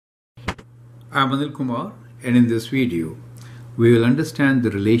I'm Anil Kumar, and in this video we will understand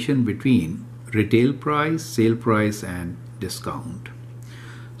the relation between retail price, sale price and discount.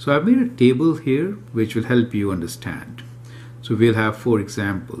 So I've made a table here which will help you understand. So we'll have 4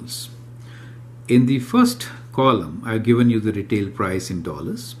 examples. In the first column I've given you the retail price in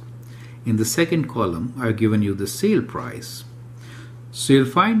dollars. In the second column I've given you the sale price. So you'll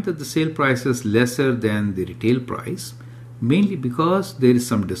find that the sale price is lesser than the retail price, mainly because there is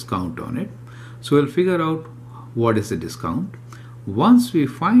some discount on it. So we'll figure out what is the discount. Once we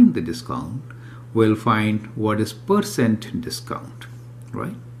find the discount, we'll find what is percent discount,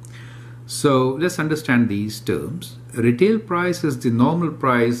 right? So let's understand these terms. Retail price is the normal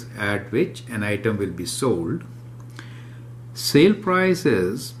price at which an item will be sold. Sale price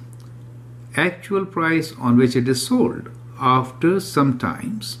is actual price on which it is sold. After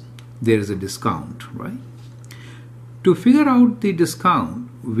sometimes there is a discount, right? To figure out the discount,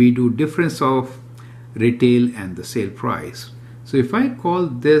 we do difference of retail and the sale price. So if I call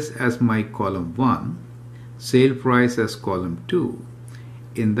this as my column 1, sale price as column 2,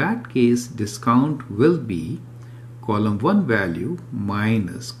 in that case discount will be column 1 value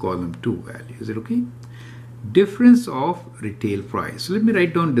minus column 2 value. Is it okay? Difference of retail price. So let me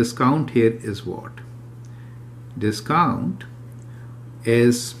write down discount here is what? Discount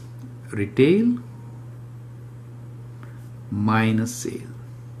is retail minus sale.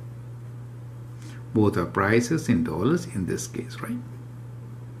 Both are prices in dollars in this case, right?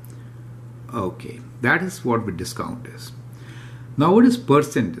 Okay, that is what the discount is. Now what is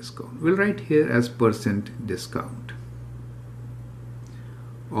percent discount? We'll write here as percent discount.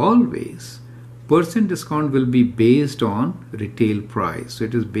 Always percent discount will be based on retail price. So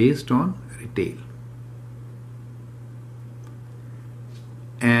it is based on retail.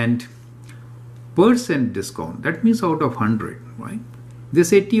 And percent discount, that means out of 100, right?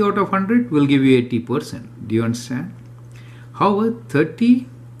 This 80 out of 100 will give you 80%. Do you understand? However, 30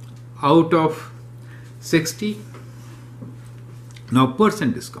 out of 60. Now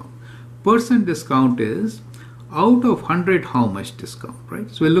percent discount. Percent discount is out of 100 how much discount,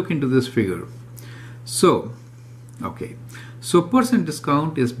 right? So we'll look into this figure. So, okay. So percent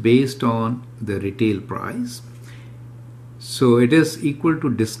discount is based on the retail price. So it is equal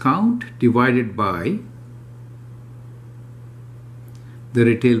to discount divided by the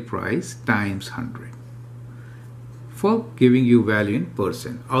retail price times 100 for giving you value in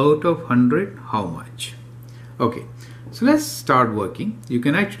percent. Out of 100 how much? Okay, so let's start working. You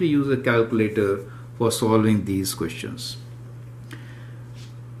can actually use a calculator for solving these questions.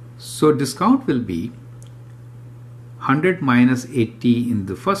 So discount will be 100 minus 80 in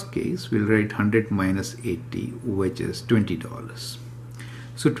the first case. We'll write 100 minus 80, which is $20.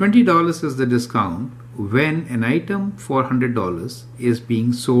 So $20 is the discount when an item for $100 is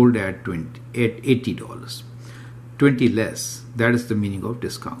being sold at $80. 20 less, that is the meaning of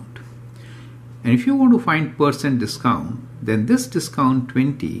discount. And if you want to find percent discount, then this discount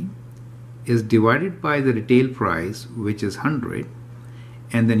 20 is divided by the retail price, which is 100,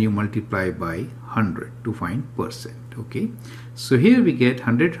 and then you multiply by 100 to find percent. Okay, so here we get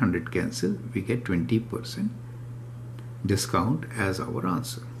 100 cancel, we get 20% discount as our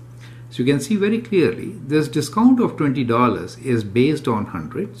answer. So you can see very clearly this discount of $20 is based on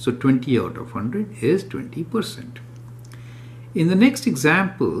 100, so 20 out of 100 is 20%. In the next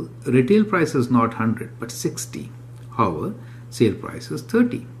example, retail price is not 100 but 60. However, sale price is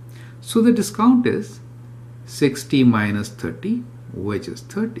 30. So the discount is 60 minus 30, which is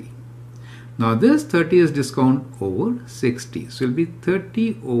 30. Now this 30 is discount over 60. So it will be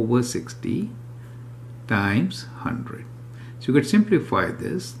 30 over 60 times 100. So you could simplify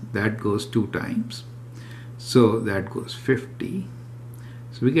this. That goes 2 times. So that goes 50.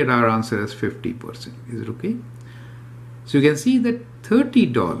 So we get our answer as 50%. Is it okay? So you can see that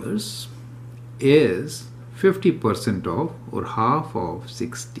 $30 is 50% of or half of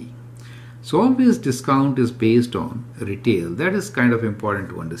 60. So always discount is based on retail. That is kind of important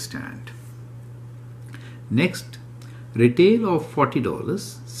to understand. Next, retail of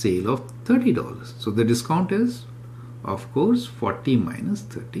 $40, sale of $30. So the discount is, of course, 40 minus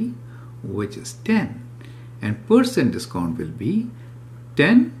 30, which is 10. And percent discount will be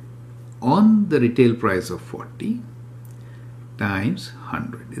 10 on the retail price of 40 times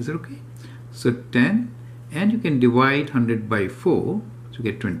 100. Is it okay? So 10, and you can divide 100 by 4 to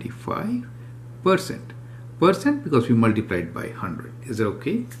get 25%. Percent because we multiplied by 100. Is it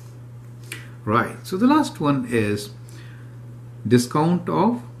okay? Right. So the last one is discount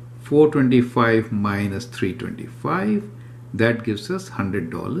of 425 minus 325. That gives us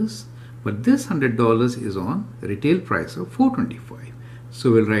 $100. But this $100 is on retail price of $425.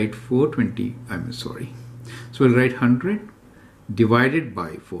 So we'll write 420, So we'll write 100 divided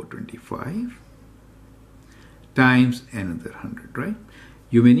by 425 times another 100, right?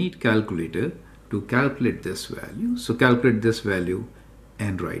 You may need calculator to calculate this value. So calculate this value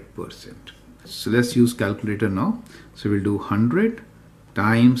and write percent. So let's use calculator now. So we'll do 100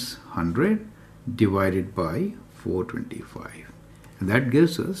 times 100 divided by 425. And that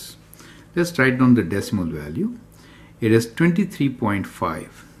gives us, let's write down the decimal value. It is 23.5,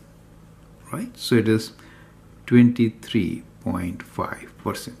 right? So it is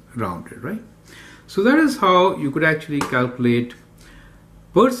 23.5% rounded, right? So that is how you could actually calculate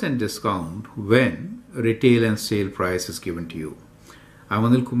percent discount when retail and sale price is given to you. I'm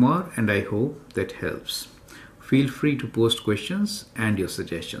Anil Kumar and I hope that helps. Feel free to post questions and your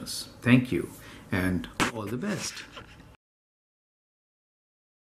suggestions. Thank you and all the best.